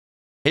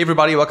Hey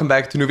everybody, welcome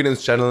back to new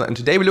videos channel, and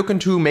today we look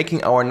into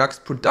making our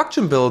Nuxt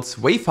Production builds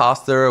way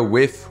faster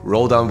with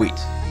Rolldown-Vite.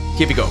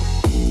 Here we go.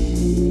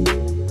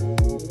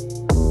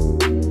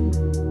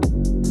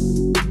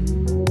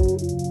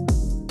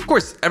 Of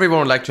course, everyone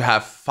would like to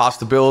have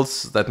faster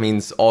builds. That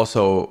means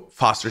also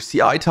faster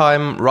CI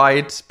time,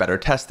 right? Better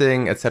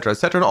testing, etc.,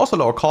 and also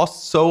lower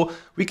costs. So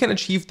we can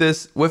achieve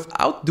this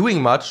without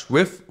doing much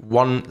with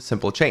one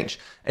simple change.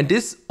 And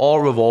this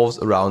all revolves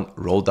around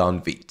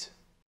Rolldown-Vite.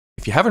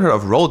 If you haven't heard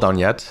of Rolldown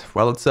yet,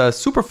 well, it's a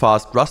super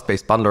fast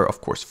Rust-based bundler,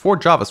 of course, for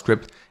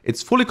JavaScript.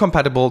 It's fully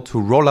compatible to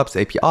Rollup's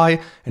API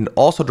and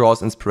also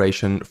draws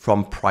inspiration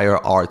from prior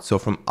art, so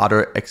from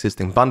other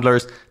existing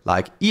bundlers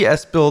like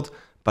ESBuild,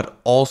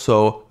 but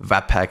also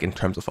Webpack in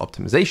terms of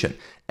optimization.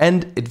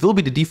 And it will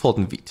be the default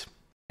in Vite.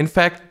 In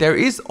fact, there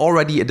is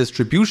already a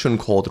distribution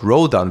called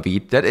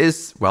Rolldown-Vite that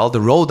is, well, the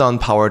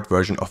Rolldown-powered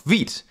version of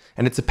Vite.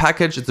 And it's a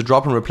package, it's a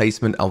drop-in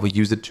replacement, and we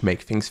use it to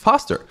make things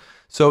faster.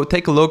 So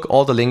take a look,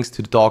 all the links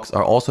to the docs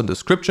are also in the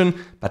description,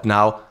 but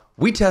now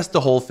we test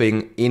the whole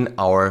thing in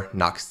our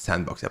Nuxt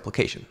sandbox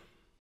application.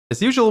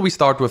 As usual, we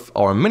start with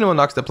our minimal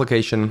Nuxt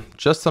application,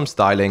 just some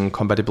styling,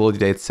 compatibility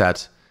date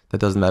set, that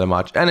doesn't matter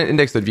much, and an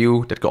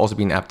index.view, that could also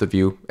be an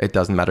app.view, it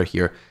doesn't matter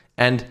here,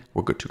 and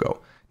we're good to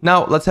go.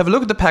 Now let's have a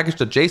look at the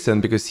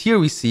package.json, because here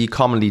we see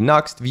commonly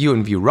Nuxt, view,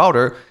 and view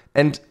router,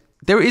 and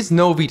there is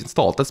no Vite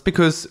installed. That's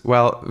because,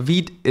 well,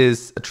 Vite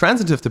is a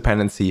transitive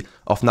dependency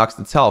of Nuxt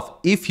itself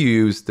if you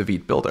use the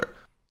Vite builder.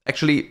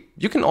 Actually,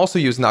 you can also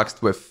use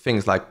Nuxt with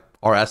things like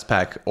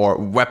RSPack or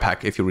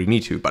Webpack if you really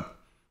need to, but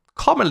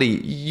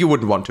commonly you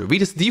wouldn't want to.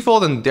 Vite is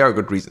default and there are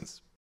good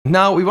reasons.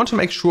 Now we want to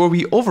make sure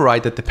we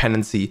override that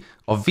dependency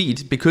of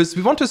Vite because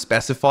we want to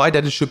specify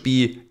that it should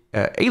be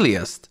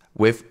aliased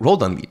with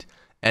Rolldown-Vite.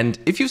 And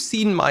if you've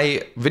seen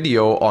my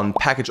video on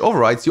package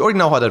overrides, you already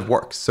know how that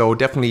works. So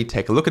definitely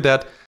take a look at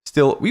that.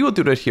 Still, we will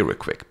do that here real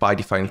quick by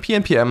defining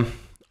p-npm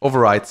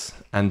overrides,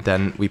 and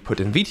then we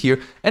put in Vite here.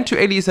 And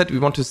to alias it, we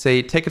want to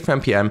say take it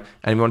from npm,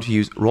 and we want to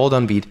use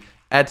Rolldown-Vite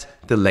at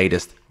the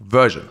latest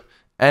version.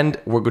 And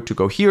we're good to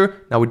go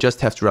here. Now we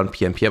just have to run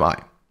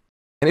p-npm-i.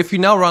 And if we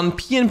now run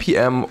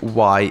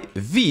p-npm-y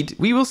Vite,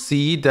 we will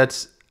see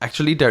that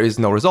actually there is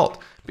no result.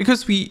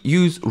 Because we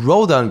use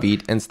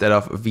Rolldown-Vite instead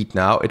of Vite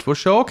now, it will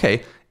show,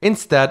 okay,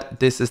 instead,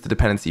 this is the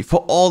dependency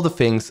for all the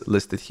things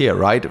listed here,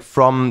 right?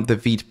 From the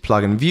Vite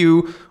plugin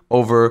view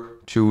over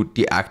to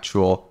the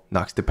actual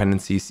Nuxt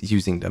dependencies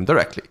using them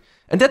directly.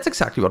 And that's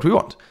exactly what we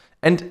want.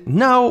 And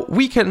now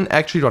we can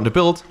actually run the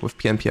build with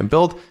p-npm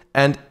build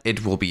and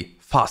it will be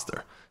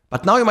faster.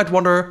 But now you might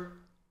wonder,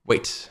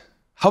 wait,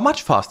 how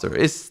much faster?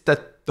 Is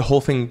that the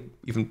whole thing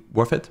even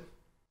worth it?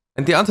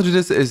 And the answer to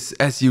this is,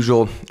 as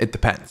usual, it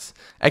depends.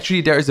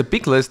 Actually, there is a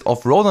big list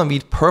of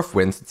Rolldown-Vite perf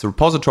wins. It's a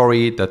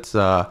repository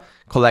that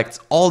collects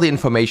all the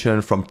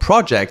information from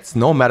projects,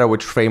 no matter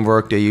which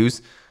framework they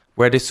use,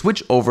 where they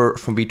switch over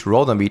from Vite to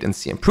Rolldown-Vite and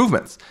see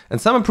improvements. And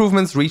some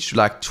improvements reach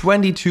like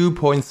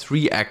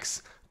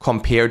 22.3x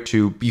compared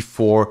to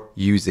before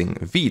using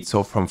Vite.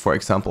 So from, for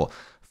example,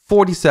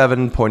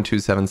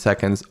 47.27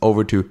 seconds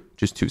over to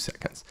just 2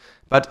 seconds.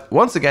 But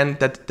once again,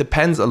 that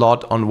depends a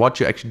lot on what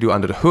you actually do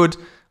under the hood,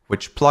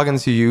 which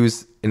plugins you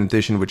use, in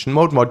addition, which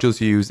node modules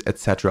you use,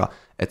 etc.,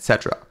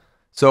 etc.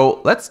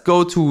 So let's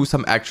go to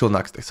some actual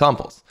Nuxt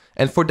examples.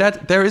 And for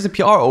that, there is a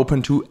PR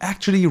open to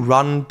actually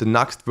run the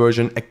Nuxt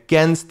version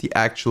against the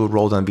actual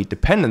Rolldown-Vite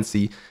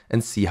dependency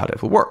and see how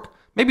that will work.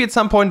 Maybe at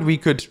some point we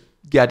could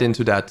get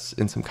into that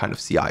in some kind of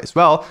CI as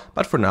well,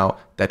 but for now,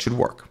 that should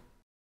work.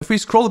 If we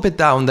scroll a bit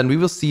down, then we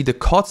will see the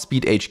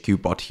CodSpeed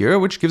HQ bot here,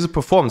 which gives a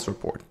performance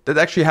report. That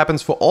actually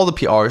happens for all the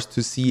PRs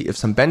to see if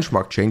some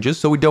benchmark changes,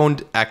 so we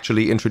don't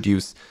actually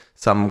introduce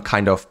some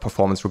kind of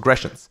performance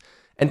regressions.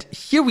 And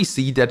here we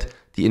see that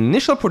the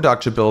initial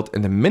production build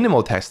in the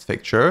minimal test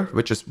fixture,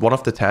 which is one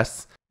of the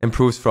tests,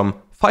 improves from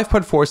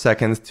 5.4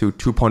 seconds to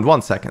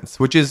 2.1 seconds,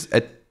 which is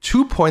a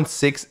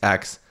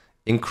 2.6x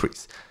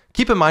increase.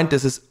 Keep in mind,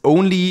 this is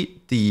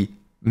only the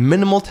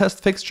minimal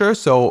test fixture,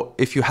 so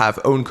if you have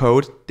own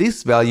code,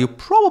 this value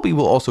probably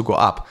will also go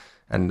up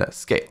and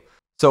scale.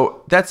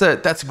 So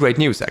that's great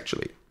news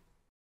actually.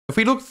 If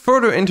we look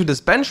further into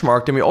this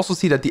benchmark, then we also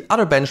see that the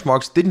other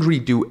benchmarks didn't really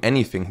do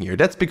anything here.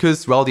 That's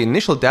because, well, the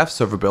initial dev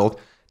server build,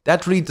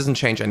 that really doesn't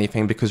change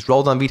anything because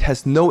Rolldown-Vite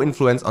has no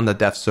influence on the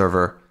dev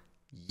server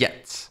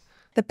yet.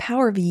 The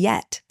power of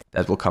yet.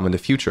 That will come in the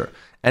future.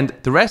 And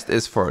the rest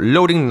is for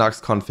loading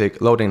Nuxt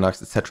config, loading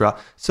Nuxt, etc.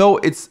 So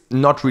it's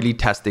not really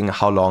testing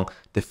how long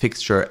the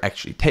fixture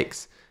actually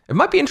takes. It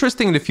might be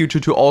interesting in the future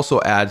to also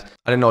add,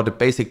 I don't know, the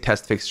basic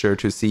test fixture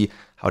to see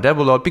how that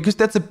will load, because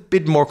that's a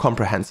bit more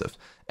comprehensive.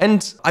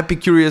 And I'd be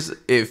curious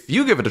if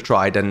you give it a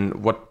try, then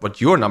what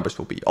your numbers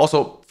will be.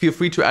 Also, feel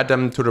free to add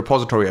them to the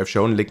repository I've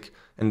shown, link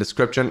in the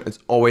description. It's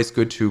always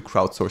good to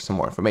crowdsource some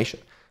more information.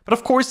 But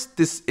of course,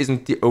 this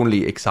isn't the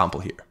only example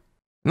here.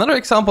 Another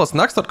example is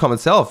Nuxt.com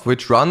itself,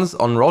 which runs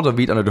on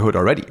Rolldown-Vite under the hood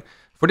already.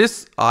 For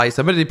this, I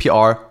submitted a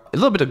PR a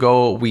little bit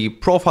ago. We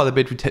profiled a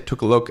bit, we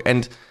took a look,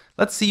 and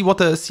Let's see what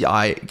the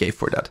CI gave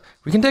for that.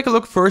 We can take a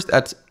look first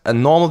at a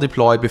normal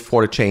deploy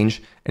before the change.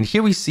 And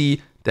here we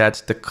see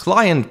that the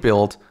client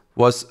build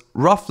was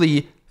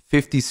roughly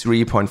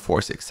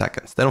 53.46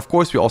 seconds. Then of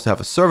course we also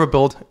have a server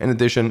build in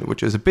addition,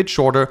 which is a bit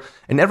shorter,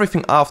 and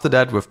everything after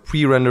that with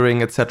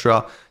pre-rendering,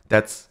 etc.,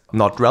 that's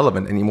not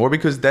relevant anymore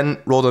because then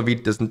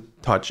Rolldown-Vite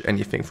doesn't touch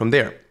anything from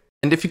there.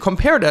 And if you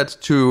compare that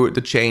to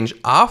the change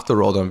after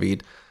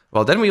Rolldown-Vite,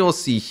 well, then we will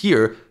see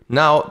here,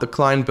 now the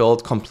client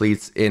build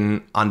completes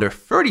in under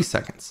 30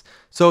 seconds.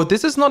 So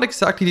this is not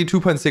exactly the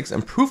 2.6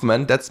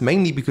 improvement. That's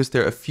mainly because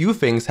there are a few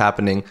things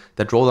happening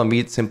that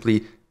Rolldown-Vite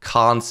simply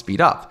can't speed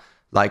up,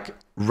 like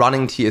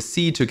running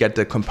TSC to get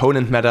the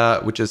component meta,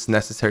 which is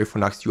necessary for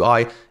Nuxt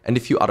UI, and a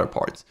few other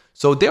parts.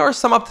 So there are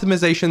some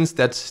optimizations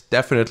that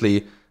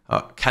definitely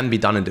can be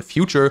done in the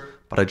future,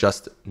 but are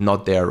just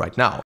not there right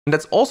now. And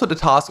that's also the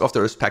task of the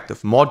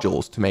respective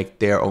modules to make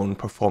their own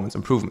performance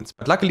improvements.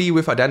 But luckily,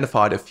 we've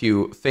identified a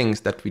few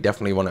things that we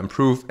definitely want to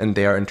improve, and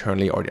they're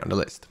internally already on the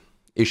list.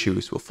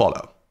 Issues will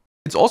follow.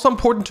 It's also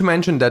important to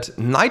mention that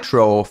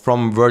Nitro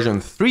from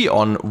version 3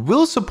 on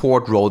will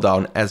support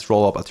Rolldown as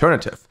rollup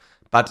alternative.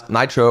 But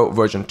Nitro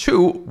version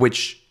 2,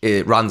 which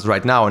it runs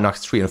right now in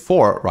Nuxt 3 and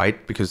 4,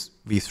 right? Because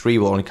V3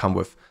 will only come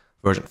with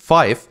version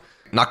 5.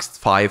 Nuxt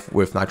 5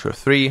 with Nitro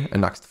 3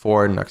 and Nuxt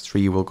 4 and Nuxt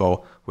 3 will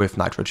go with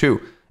Nitro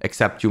 2,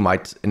 except you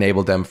might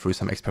enable them through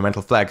some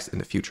experimental flags in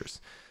the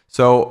futures.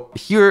 So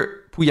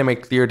here Puya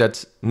made clear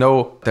that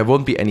no, there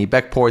won't be any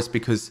backports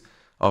because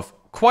of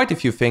quite a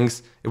few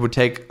things. It would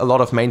take a lot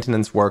of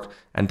maintenance work,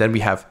 and then we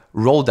have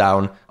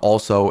Rolldown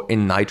also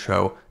in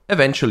Nitro,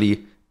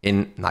 eventually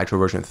in Nitro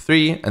version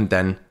 3, and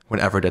then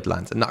whenever that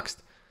lands in Nuxt.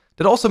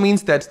 That also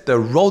means that the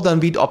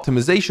Rolldown-Vite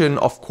optimization,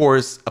 of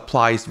course,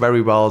 applies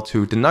very well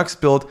to the Nuxt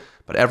build,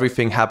 but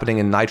everything happening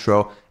in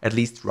Nitro, at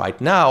least right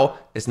now,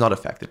 is not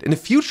affected. In the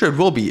future it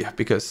will be,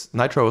 because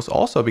Nitro is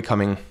also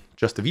becoming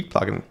just a Vite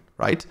plugin,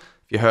 right?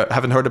 If you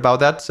haven't heard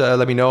about that,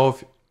 let me know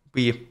if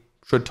we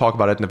should talk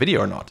about it in a video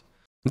or not.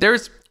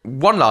 There's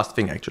one last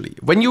thing actually.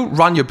 When you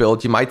run your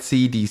build, you might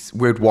see these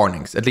weird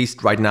warnings, at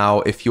least right now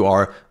if you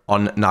are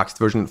on Nuxt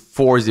version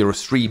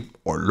 4.03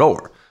 or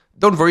lower.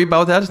 Don't worry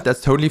about that,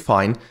 that's totally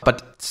fine.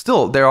 But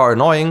still, they are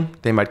annoying.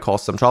 They might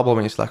cause some trouble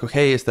when it's like,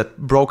 okay, is that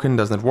broken,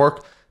 doesn't it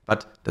work?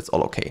 But that's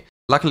all okay.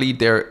 Luckily,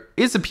 there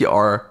is a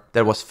PR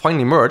that was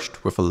finally merged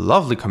with a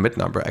lovely commit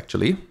number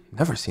actually.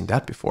 Never seen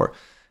that before.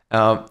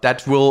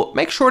 That will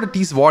make sure that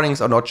these warnings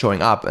are not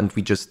showing up and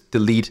we just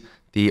delete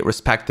the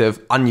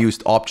respective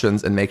unused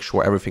options and make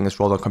sure everything is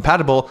Rolldown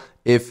compatible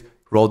if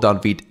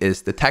Rolldown-Vite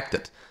is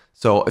detected.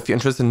 So if you're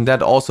interested in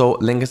that, also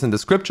link is in the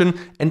description,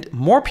 and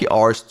more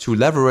PRs to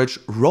leverage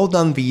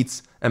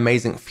Rolldown-Vite's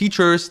amazing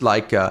features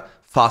like a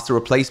faster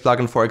replace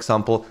plugin, for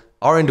example,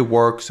 are in the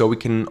work, so we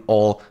can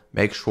all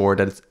make sure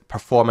that it's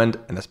performant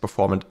and as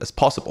performant as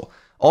possible.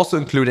 Also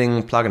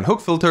including plugin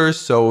hook filters,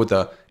 so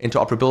the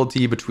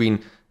interoperability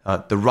between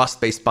the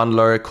Rust-based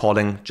bundler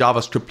calling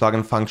JavaScript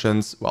plugin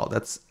functions, well,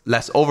 that's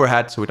less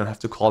overhead, so we don't have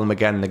to call them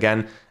again and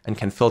again and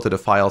can filter the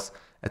files,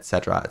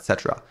 etc.,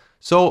 etc.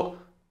 So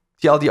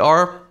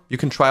TLDR, you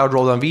can try out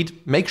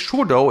Rolldown-Vite. Make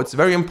sure though, it's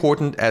very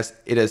important as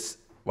it is,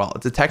 well,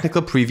 it's a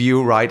technical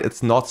preview, right?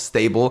 It's not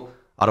stable.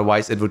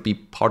 Otherwise it would be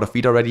part of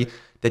Vite already,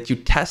 that you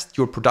test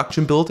your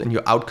production build and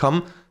your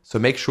outcome. So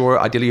make sure,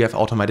 ideally you have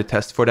automated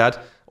tests for that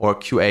or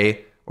QA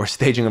or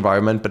staging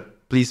environment,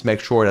 but please make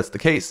sure that's the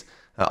case.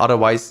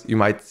 Otherwise you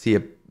might see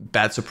a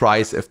bad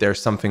surprise if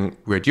there's something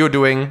weird you're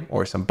doing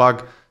or some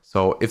bug.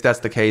 So if that's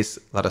the case,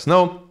 let us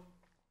know.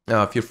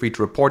 Feel free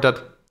to report that.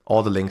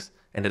 All the links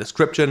in the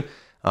description.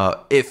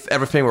 If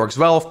everything works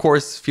well, of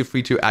course, feel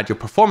free to add your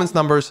performance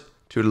numbers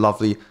to the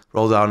lovely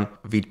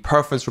Rolldown-Vite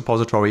performance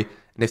repository.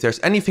 And if there's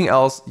anything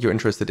else you're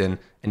interested in,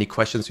 any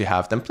questions you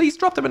have, then please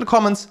drop them in the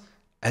comments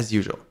as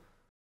usual.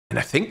 And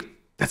I think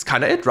that's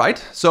kind of it, right?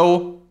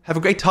 So have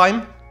a great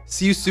time.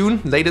 See you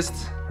soon, latest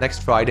next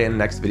Friday in the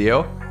next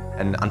video.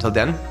 And until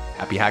then,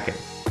 happy hacking.